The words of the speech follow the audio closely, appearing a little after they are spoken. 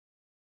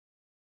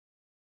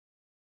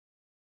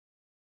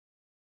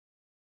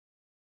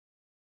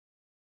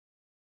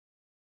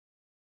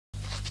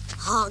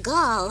Oh,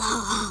 girl.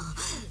 Oh,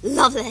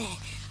 lovely.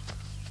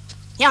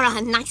 You're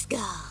a nice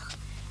girl.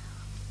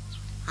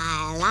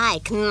 I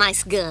like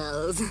nice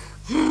girls.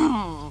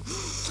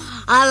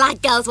 I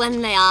like girls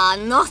when they are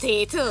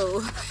naughty,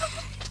 too.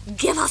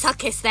 Give us a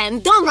kiss, then.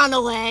 Don't run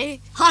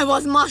away. I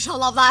was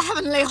marshal of the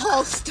heavenly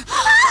host.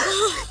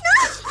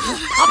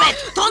 Stop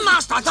it! Don't,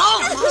 master,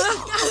 don't!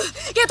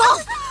 Get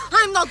off!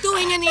 I'm not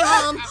doing any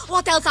harm.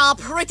 What else are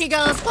pretty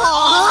girls for?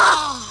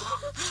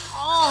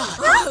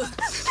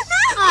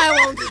 I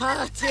won't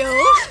hurt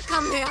you.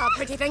 Come here,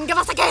 pretty thing. Give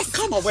us a kiss.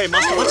 Come away,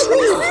 master. What's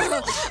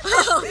wrong?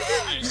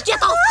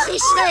 Get off,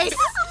 fish face.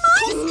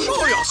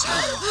 Control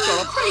yourself.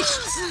 You're a priest.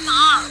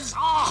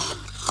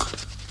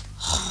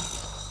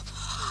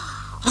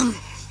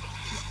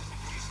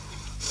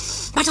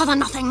 Better than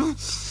nothing.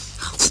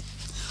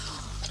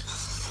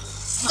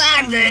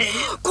 Sandy!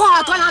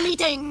 Quiet when I'm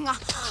eating.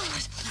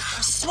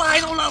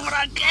 Swine all over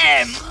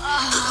again.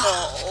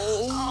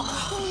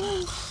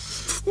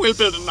 We'll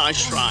build a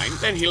nice shrine,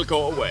 then he'll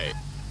go away.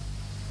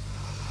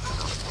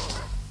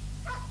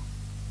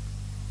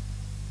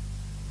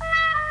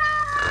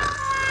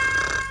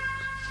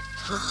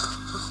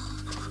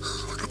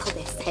 Look at all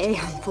this, hey?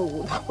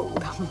 Food.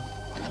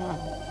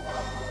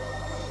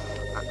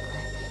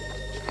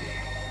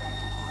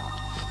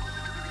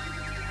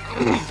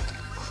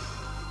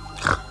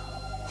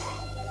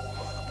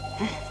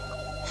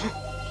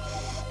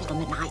 Little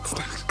midnight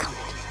snack.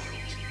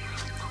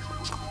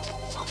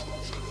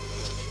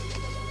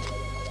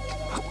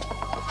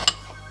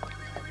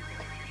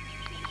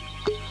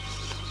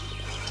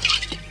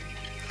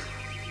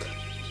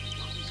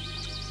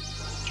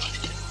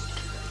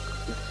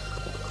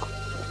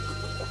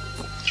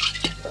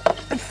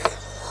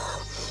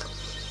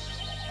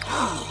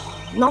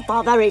 Not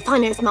the very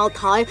finest mouth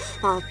pie,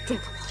 but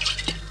drinkable.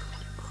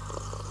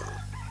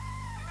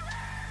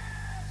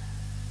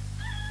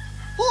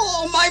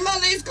 Oh, my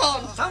money's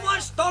gone!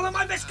 Someone's stolen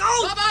my biscuit!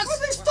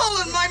 They've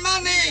stolen my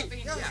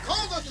money!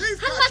 Call the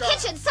thief Out of my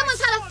kitchen!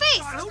 Someone's had a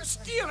feast! Don't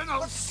steal an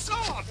old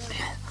sword!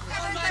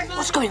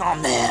 What's going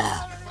on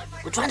there?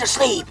 We're trying to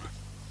sleep.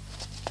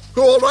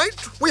 You all right?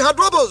 We had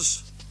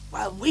robbers.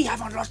 Well, we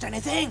haven't lost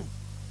anything.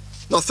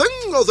 Nothing?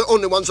 You're the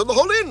only ones in the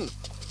whole inn.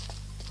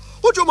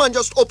 Would you mind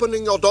just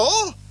opening your door?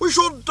 We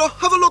should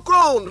have a look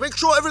round, make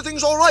sure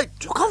everything's all right.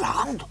 Look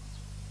around.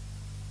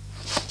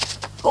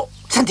 Oh,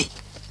 Sandy,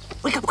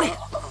 wake up quick.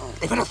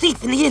 They've had a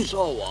thief in the inn.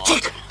 So what?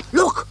 Quick,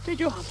 look. Did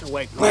you have to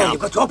wake me Well, up?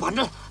 you've got your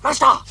bundle.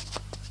 Master,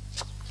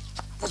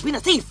 there's been a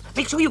thief.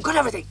 Make sure you've got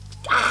everything.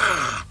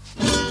 Ah!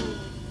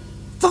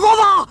 The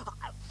robber!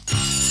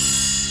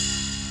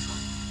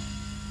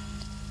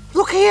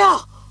 Look here.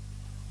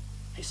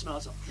 He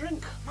smells of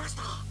drink.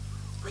 Master,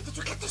 where did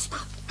you get this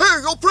stuff? Hey,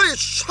 you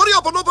priests, hurry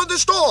up and open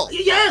this door.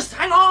 Yes,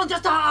 hang on,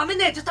 just a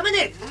minute. Open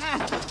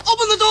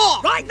the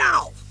door! Right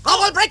now. I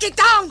will break it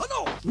down! Oh,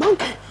 no.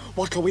 Monkey,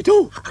 what can we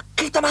do?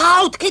 Kick them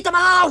out, kick them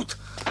out.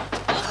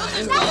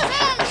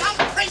 Now,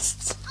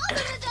 priests!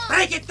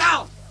 Break it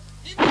down!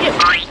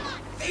 Break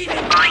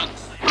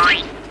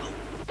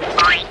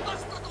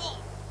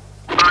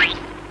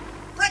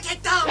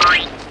it down!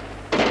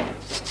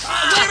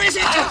 Where is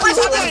it? Where's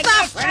all the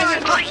stuff?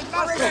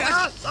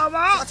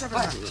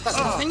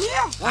 Nothing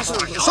here.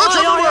 Search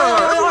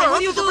everywhere. What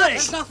are you doing?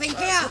 There's nothing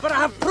here. You better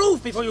have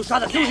proof before you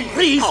start accusing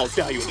priests. How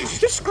dare you, this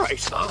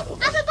disgrace. Everybody,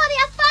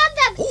 I found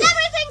them!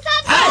 Everything's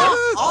under!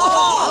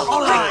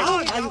 All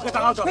right. Now you get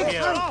out of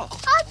here. I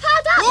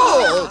found out!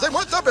 Oh, they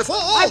weren't there before.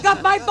 I've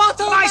got my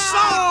bottle! My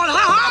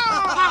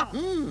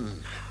sword!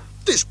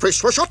 These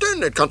priests were shut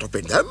in. It can't have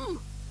been them.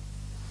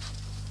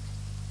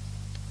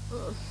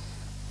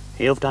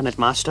 You've done it,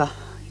 master.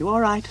 You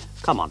all right?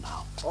 Come on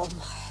now. Oh,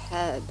 my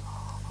head.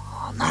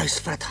 Oh, nice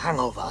fat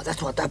hangover.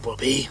 That's what that will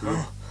be.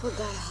 Huh? Could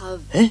I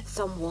have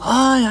some water?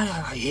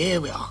 Ah,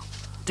 here we are.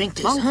 Drink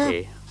this,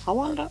 Monkey, I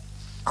wonder,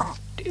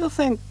 do you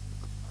think,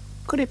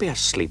 could he be a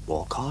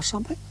sleepwalker or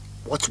something?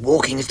 What's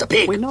walking is the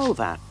pig. We know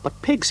that,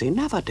 but Pigsy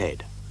never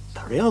did.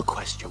 The real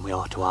question we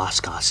ought to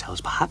ask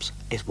ourselves, perhaps,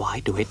 is why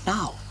do it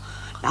now?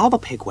 Now the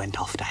pig went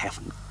off to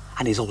heaven,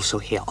 and he's also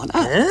here on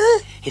Earth. Huh?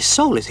 His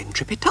soul is in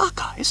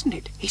Tripitaka, isn't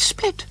it? He's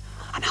split,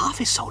 and half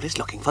his soul is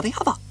looking for the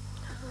other.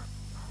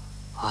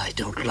 I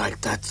don't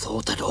like that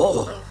thought at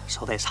all.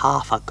 So there's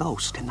half a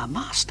ghost in the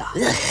master.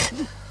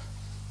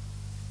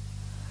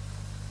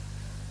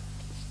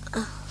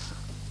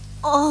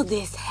 Oh,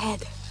 this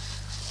head.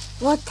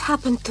 What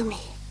happened to me?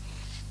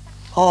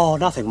 Oh,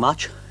 nothing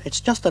much.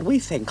 It's just that we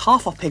think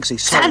half of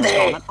Pigsy's soul is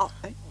Sandy! gone.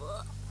 And,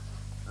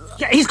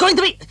 Yeah, he's going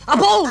to be a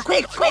bowl.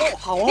 Quick, quick.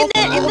 How In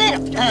there, in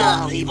open?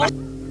 there. He must...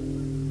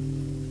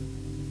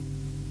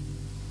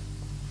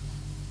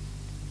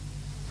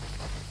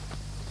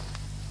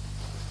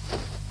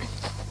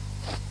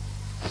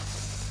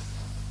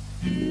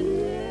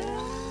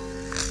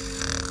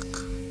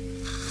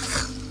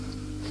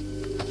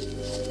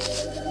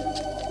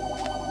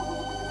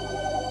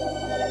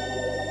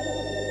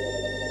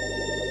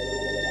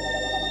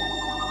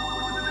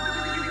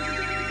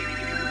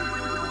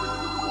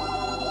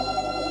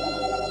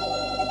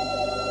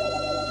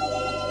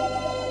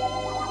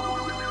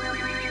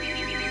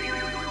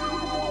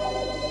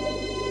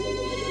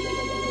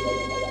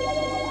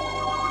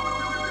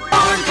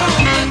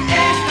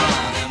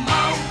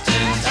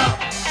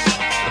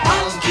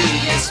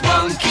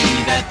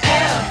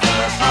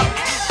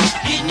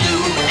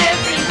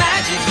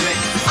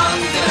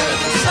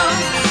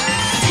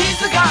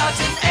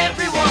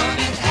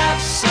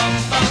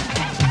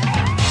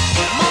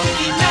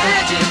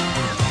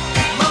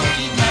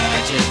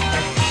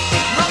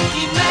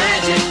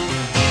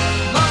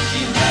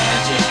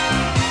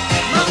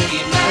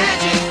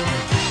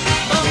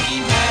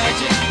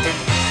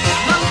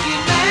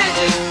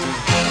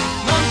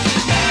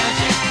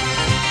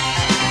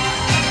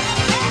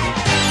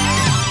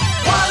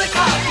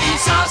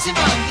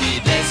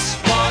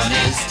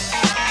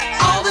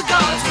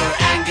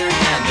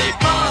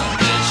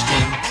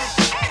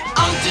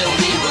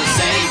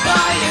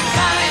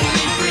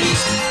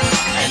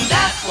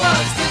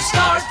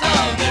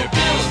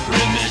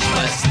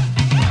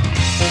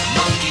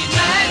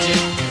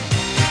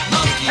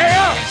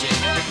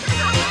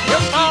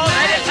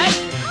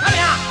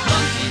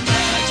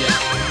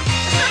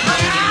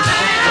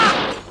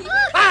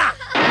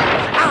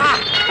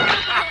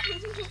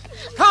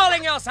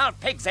 half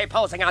Pigsy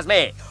posing as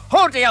me.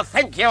 Who do you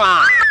think you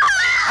are?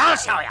 I'll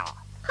show you.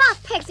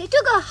 Half Pixie, do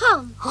go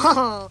home.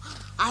 Oh,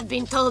 I've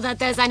been told that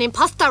there's an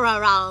imposter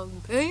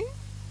around. Eh?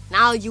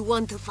 Now you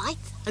want to fight?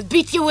 I'll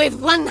beat you with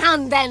one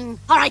hand then.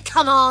 All right,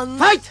 come on.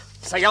 Fight!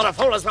 So you're a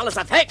fool as well as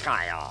a fake,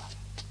 are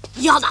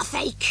you? You're the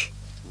fake.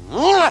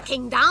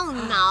 Looking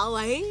down now,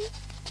 eh?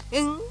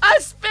 Mm?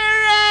 A spirit!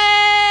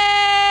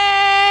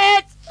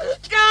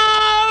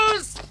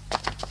 Ghost!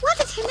 What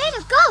did he mean,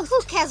 a ghost?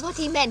 Who cares what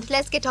he meant?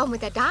 Let's get on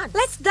with the dance.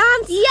 Let's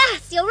dance.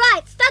 Yes, you're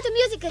right. Start the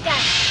music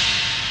again.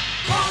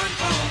 Born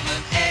from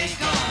an egg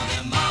on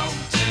a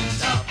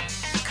mountaintop.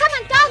 Come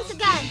and dance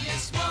again.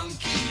 This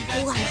monkey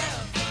that What?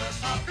 never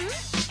popped.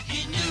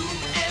 He knew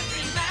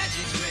every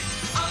magic trick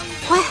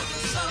under Well,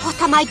 the sun.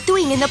 what am I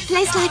doing in a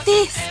place like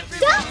this?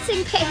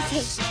 Dancing,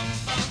 Pixie.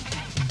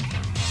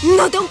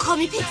 No, don't call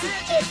me Pixie.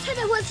 You said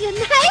it was your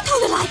name. I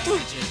told a lie to.